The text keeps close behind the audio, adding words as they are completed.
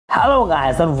Hello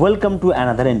guys and welcome to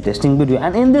another interesting video,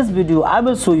 and in this video I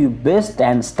will show you best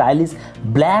and stylish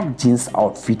black jeans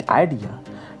outfit idea.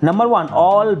 Number 1,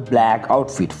 all black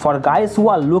outfit. For guys who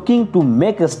are looking to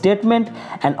make a statement,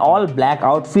 an all black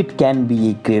outfit can be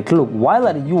a great look.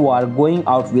 Whether you are going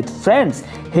out with friends,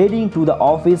 heading to the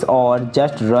office or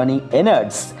just running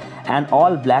errands, an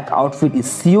all black outfit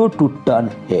is sure to turn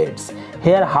heads.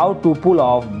 Here how to pull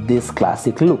off this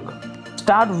classic look.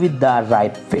 Start with the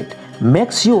right fit.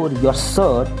 Make sure your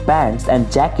shirt, pants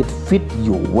and jacket fit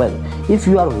you well. If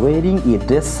you are wearing a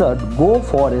dress shirt, go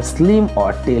for a slim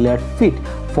or tailored fit.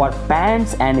 For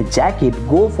pants and jacket,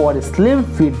 go for a slim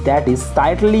fit that is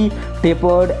slightly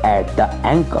tapered at the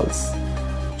ankles.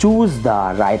 Choose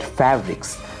the right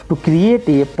fabrics. To create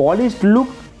a polished look,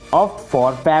 opt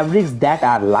for fabrics that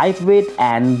are lightweight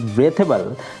and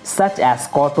breathable, such as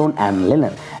cotton and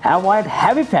linen. Avoid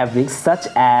heavy fabrics such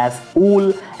as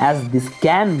wool, as this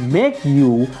can make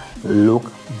you look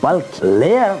bulky.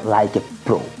 Layer like a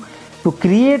pro. To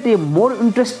create a more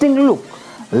interesting look,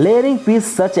 layering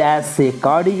pieces such as a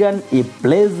cardigan, a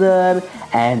blazer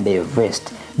and a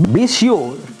vest. Be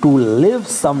sure to leave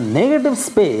some negative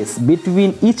space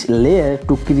between each layer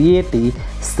to create a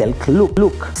silk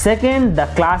look. Second, the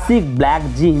classic black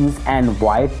jeans and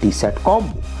white t-shirt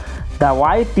combo. The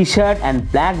white t-shirt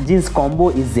and black jeans combo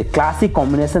is a classic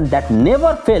combination that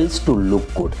never fails to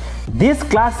look good. This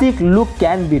classic look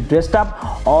can be dressed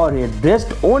up or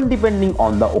dressed on depending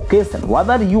on the occasion.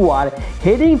 Whether you are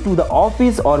heading to the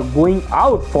office or going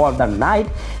out for the night,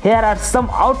 here are some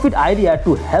outfit ideas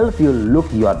to help you look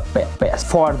your best.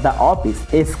 For the office,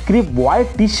 a crisp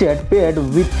white t-shirt paired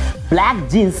with black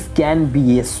jeans can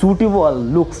be a suitable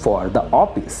look for the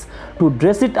office. To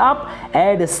dress it up,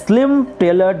 add a slim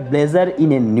tailored blazer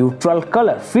in a neutral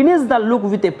color. Finish the look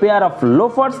with a pair of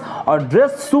loafers or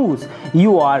dress shoes.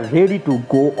 You are ready to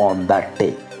go on the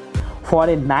day. For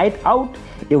a night out,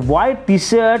 a white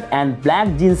t-shirt and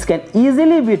black jeans can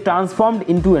easily be transformed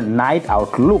into a night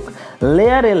out look.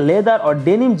 Layer a leather or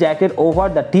denim jacket over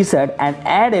the t-shirt and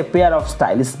add a pair of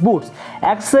stylish boots.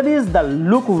 Accessories the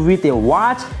look with a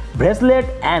watch, bracelet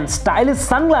and stylish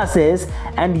sunglasses,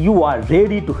 and you are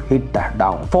ready to hit the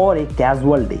town. For a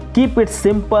casual day, keep it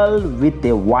simple with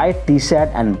a white t-shirt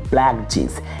and black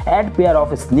jeans. Add pair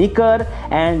of sneakers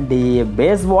and a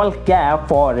baseball cap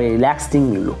for a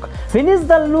relaxing look. Finish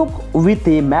the look with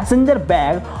a messenger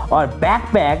bag or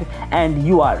backpack and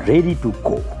you are ready to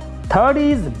go. Third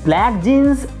is black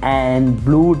jeans and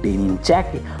blue denim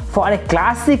jacket. For a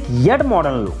classic yet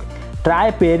modern look,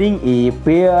 try pairing a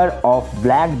pair of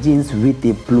black jeans with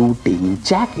a blue denim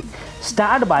jacket.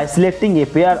 Start by selecting a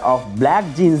pair of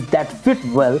black jeans that fit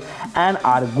well and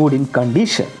are good in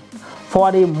condition.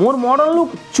 For a more modern look,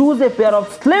 choose a pair of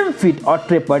slim fit or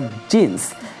tapered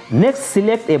jeans. Next,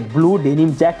 select a blue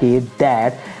denim jacket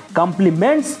that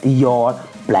complements your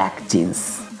black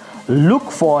jeans.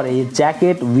 Look for a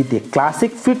jacket with a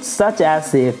classic fit such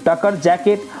as a tucker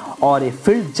jacket or a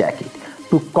filled jacket.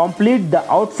 To complete the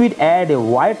outfit, add a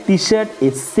white t-shirt,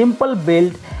 a simple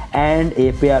belt and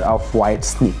a pair of white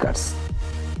sneakers.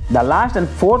 The last and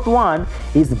fourth one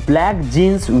is black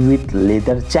jeans with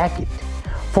leather jacket.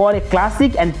 For a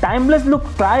classic and timeless look,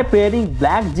 try pairing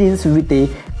black jeans with a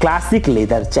classic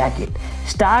leather jacket.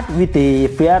 Start with a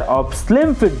pair of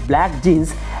slim fit black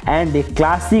jeans and a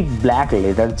classic black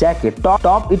leather jacket.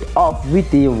 Top it off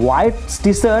with a white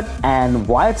t-shirt and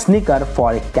white sneaker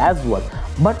for a casual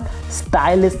but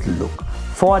stylish look.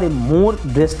 For a more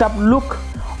dressed up look,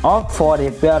 opt for a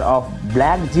pair of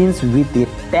black jeans with a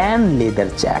tan leather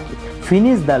jacket.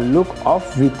 Finish the look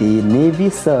off with a navy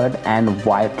shirt and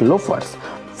white loafers.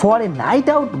 For a night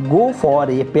out, go for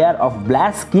a pair of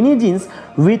black skinny jeans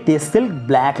with a silk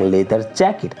black leather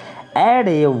jacket. Add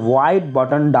a white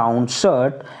button-down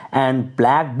shirt and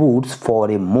black boots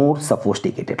for a more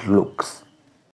sophisticated looks.